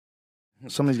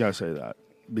Somebody's got to say that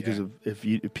because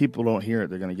if people don't hear it,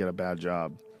 they're going to get a bad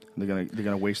job. They're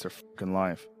gonna waste their fucking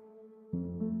life.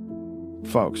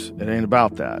 Folks, it ain't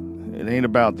about that. It ain't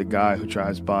about the guy who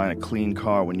tries buying a clean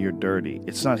car when you're dirty.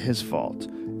 It's not his fault.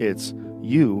 It's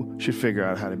you should figure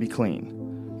out how to be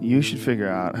clean. You should figure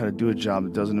out how to do a job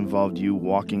that doesn't involve you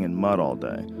walking in mud all day.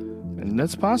 And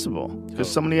that's possible because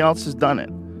somebody else has done it.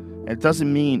 And it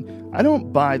doesn't mean, I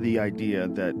don't buy the idea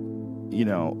that,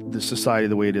 the society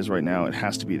the way it is right now, it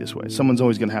has to be this way. Someone's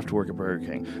always going to have to work at Burger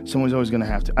King. Someone's always going to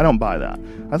have to. I don't buy that.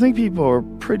 I think people are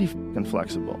pretty fucking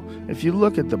flexible. If you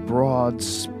look at the broad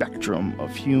spectrum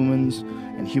of humans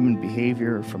and human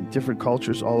behavior from different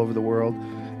cultures all over the world,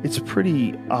 it's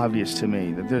pretty obvious to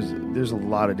me that there's a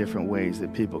lot of different ways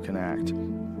that people can act.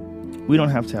 We don't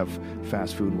have to have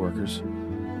fast food workers.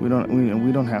 We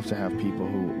don't have to have people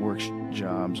who work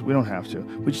jobs. We don't have to.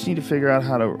 We just need to figure out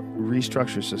how to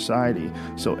restructure society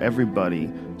so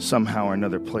everybody somehow or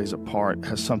another plays a part,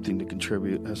 has something to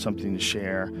contribute, has something to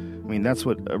share. I mean, that's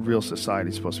what a real society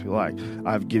is supposed to be like.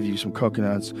 I give you some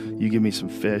coconuts, you give me some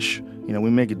fish. We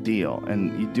make a deal,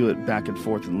 and you do it back and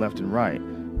forth and left and right.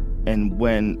 And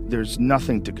when there's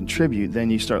nothing to contribute, then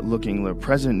you start looking, the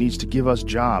president needs to give us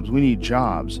jobs. We need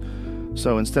jobs.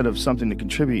 So instead of something to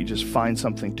contribute, you just find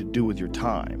something to do with your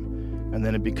time. And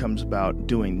then it becomes about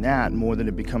doing that more than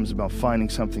it becomes about finding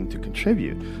something to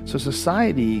contribute. So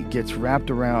society gets wrapped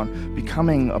around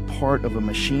becoming a part of a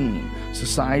machine.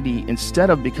 Society, instead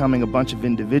of becoming a bunch of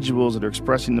individuals that are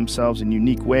expressing themselves in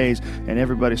unique ways, and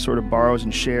everybody sort of borrows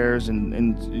and shares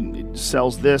and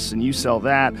sells this and you sell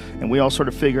that, and we all sort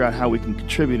of figure out how we can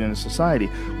contribute in a society,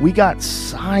 we got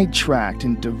sidetracked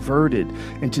and diverted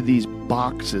into these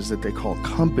boxes that they call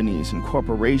companies and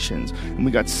corporations, and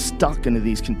we got stuck into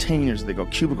these containers that they call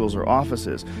cubicles or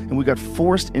offices, and we got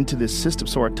forced into this system.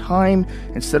 So our time,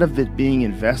 instead of it being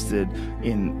invested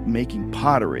in making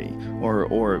pottery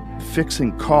or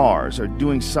fixing cars or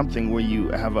doing something where you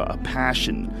have a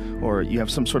passion or you have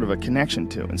some sort of a connection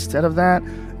to, instead of that,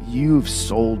 you've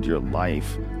sold your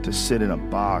life to sit in a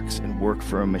box and work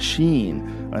for a machine,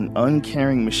 an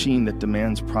uncaring machine that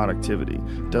demands productivity.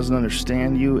 It doesn't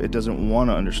understand you. It doesn't want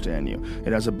to understand you.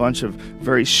 It has a bunch of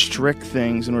very strict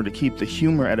things in order to keep the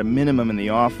humor at a minimum in the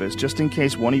office, just in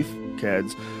case one of you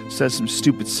kids says some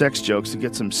stupid sex jokes to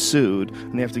get them sued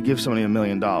and they have to give somebody $1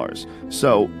 million.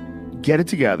 So get it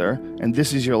together, and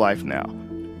this is your life now.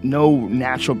 No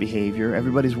natural behavior.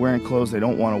 Everybody's wearing clothes they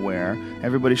don't want to wear.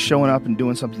 Everybody's showing up and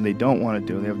doing something they don't want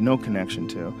to do, they have no connection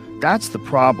to. That's the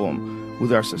problem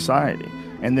with our society.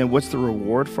 And then what's the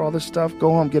reward for all this stuff? Go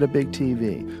home, get a big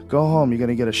TV. Go home, you're going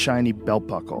to get a shiny belt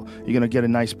buckle. You're going to get a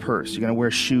nice purse. You're going to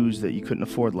wear shoes that you couldn't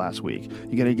afford last week.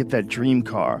 You're going to get that dream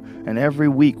car. And every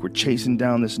week we're chasing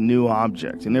down this new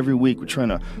object. And every week we're trying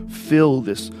to fill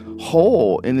this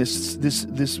hole in this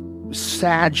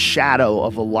sad shadow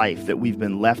of a life that we've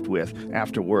been left with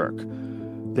after work.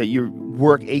 That you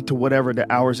work 8 to whatever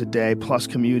the hours a day plus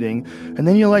commuting, and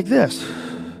then you're like this.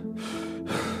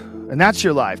 And that's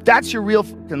your life. That's your real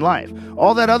fucking life.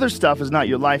 All that other stuff is not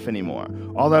your life anymore.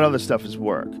 All that other stuff is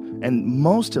work. And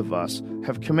most of us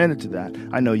have committed to that.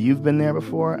 I know you've been there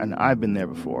before, and I've been there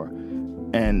before.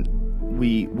 And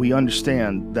we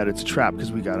understand that it's a trap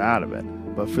because we got out of it.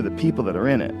 But for the people that are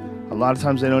in it, a lot of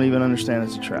times they don't even understand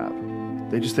it's a trap.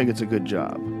 They just think it's a good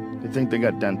job. They think they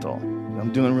got dental.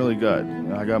 I'm doing really good.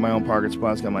 I got my own parking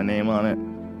spots, got my name on it.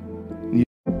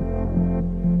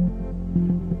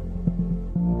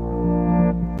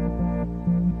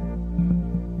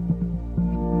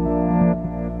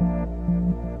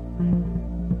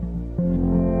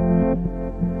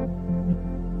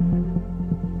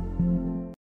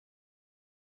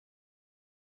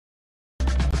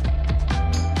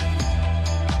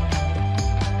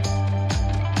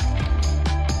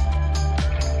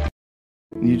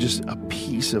 You're just a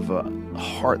piece of a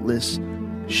heartless,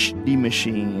 shitty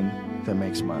machine that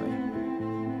makes money.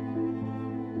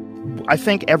 I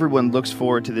think everyone looks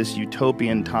forward to this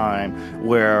utopian time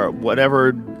where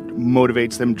whatever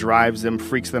motivates them, drives them,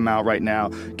 freaks them out right now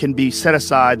can be set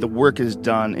aside, the work is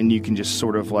done, and you can just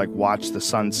sort of like watch the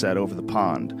sunset over the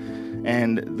pond.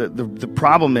 And the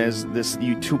problem is this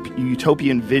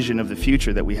utopian vision of the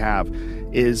future that we have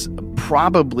is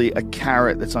probably a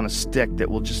carrot that's on a stick that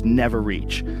we'll just never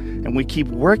reach. And we keep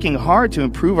working hard to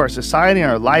improve our society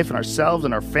and our life and ourselves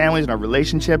and our families and our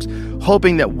relationships,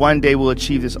 hoping that one day we'll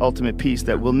achieve this ultimate peace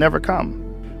that will never come.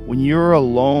 When you're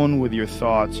alone with your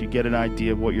thoughts, you get an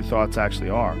idea of what your thoughts actually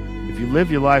are. If you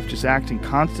live your life just acting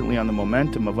constantly on the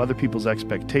momentum of other people's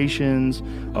expectations,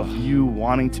 of you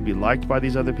wanting to be liked by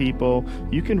these other people,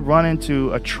 you can run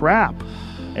into a trap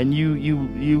and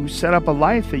you set up a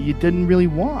life that you didn't really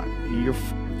want.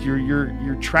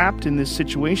 You're trapped in this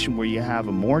situation where you have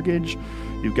a mortgage,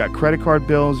 you've got credit card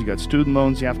bills, you've got student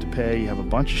loans you have to pay, you have a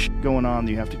bunch of shit going on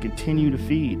that you have to continue to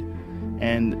feed.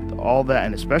 And all that,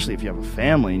 and especially if you have a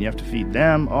family and you have to feed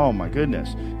them, oh my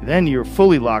goodness. Then you're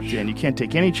fully locked in. You can't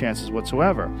take any chances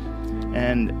whatsoever.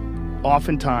 And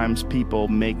oftentimes people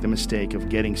make the mistake of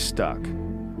getting stuck.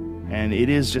 And it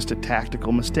is just a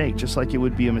tactical mistake, just like it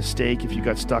would be a mistake if you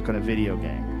got stuck on a video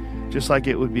game. Just like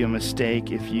it would be a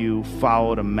mistake if you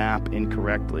followed a map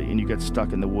incorrectly and you get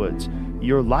stuck in the woods.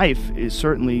 Your life is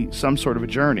certainly some sort of a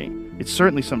journey. It's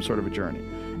certainly some sort of a journey.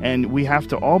 And we have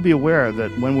to all be aware that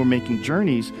when we're making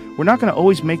journeys, we're not going to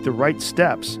always make the right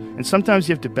steps. And sometimes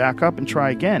you have to back up and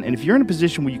try again. And if you're in a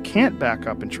position where you can't back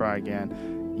up and try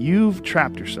again, you've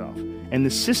trapped yourself. And the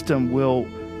system will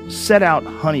set out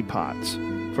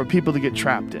honeypots for people to get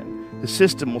trapped in. The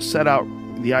system will set out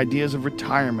the ideas of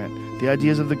retirement, the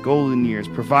ideas of the golden years,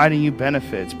 providing you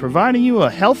benefits, providing you a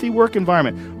healthy work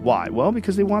environment. Why? Well,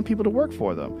 because they want people to work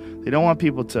for them. They don't want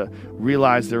people to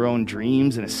realize their own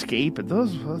dreams and escape. And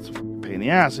that's a pain in the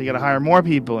ass. So you got to hire more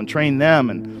people and train them,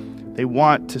 and they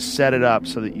want to set it up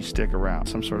so that you stick around.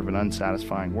 Some sort of an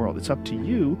unsatisfying world. It's up to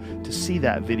you to see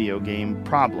that video game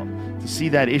problem, to see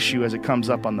that issue as it comes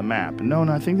up on the map. And no,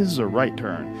 I think this is a right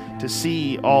turn. To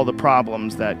see all the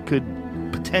problems that could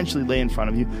potentially lay in front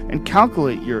of you and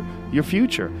calculate your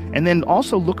future. And then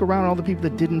also look around at all the people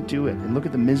that didn't do it and look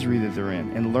at the misery that they're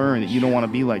in and learn that you don't want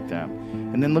to be like them.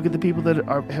 And then look at the people that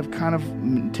have kind of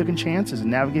taken chances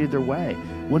and navigated their way.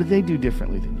 What did they do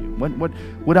differently than you?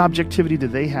 What objectivity do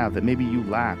they have that maybe you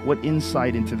lack? What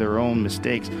insight into their own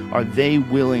mistakes are they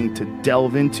willing to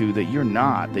delve into that you're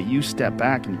not, that you step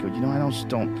back and go, I just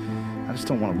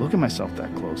don't want to look at myself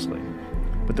that closely.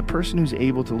 But the person who's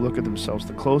able to look at themselves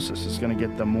the closest is going to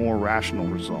get the more rational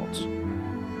results.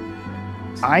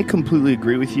 I completely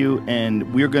agree with you,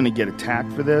 and we're going to get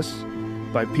attacked for this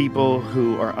by people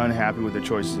who are unhappy with their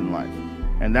choices in life.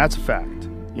 And that's a fact.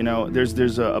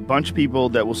 There's a bunch of people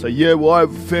that will say, yeah, well, I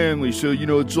have a family, so,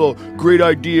 it's a great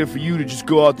idea for you to just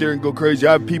go out there and go crazy.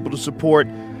 I have people to support.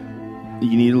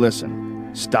 You need to listen.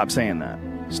 Stop saying that.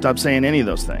 Stop saying any of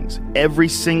those things. Every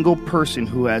single person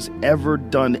who has ever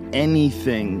done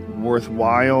anything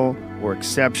worthwhile or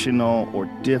exceptional or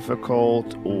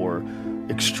difficult or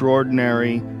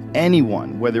extraordinary,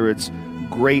 anyone, whether it's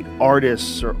great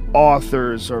artists or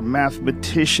authors or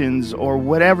mathematicians or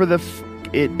whatever the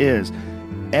it is,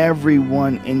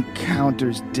 everyone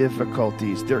encounters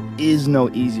difficulties. There is no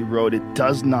easy road. It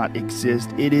does not exist.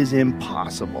 It is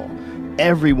impossible.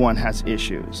 Everyone has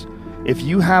issues. If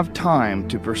you have time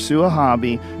to pursue a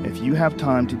hobby, if you have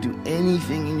time to do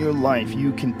anything in your life,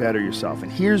 you can better yourself.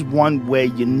 And here's one way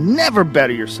you never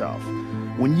better yourself.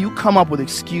 When you come up with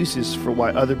excuses for why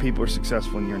other people are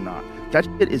successful and you're not. That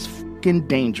shit is fucking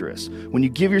dangerous. When you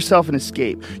give yourself an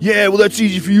escape. Yeah, well, that's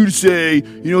easy for you to say.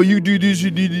 You do this, you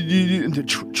do.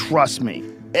 Trust me.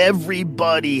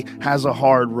 Everybody has a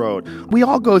hard road. We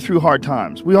all go through hard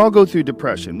times. We all go through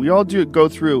depression. We all go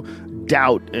through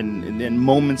doubt and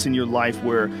moments in your life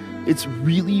where it's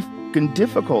really fucking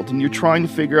difficult and you're trying to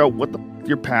figure out what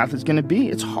your path is going to be.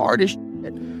 It's hard as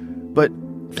shit. But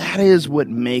that is what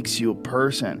makes you a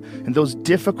person. And those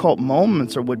difficult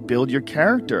moments are what build your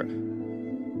character.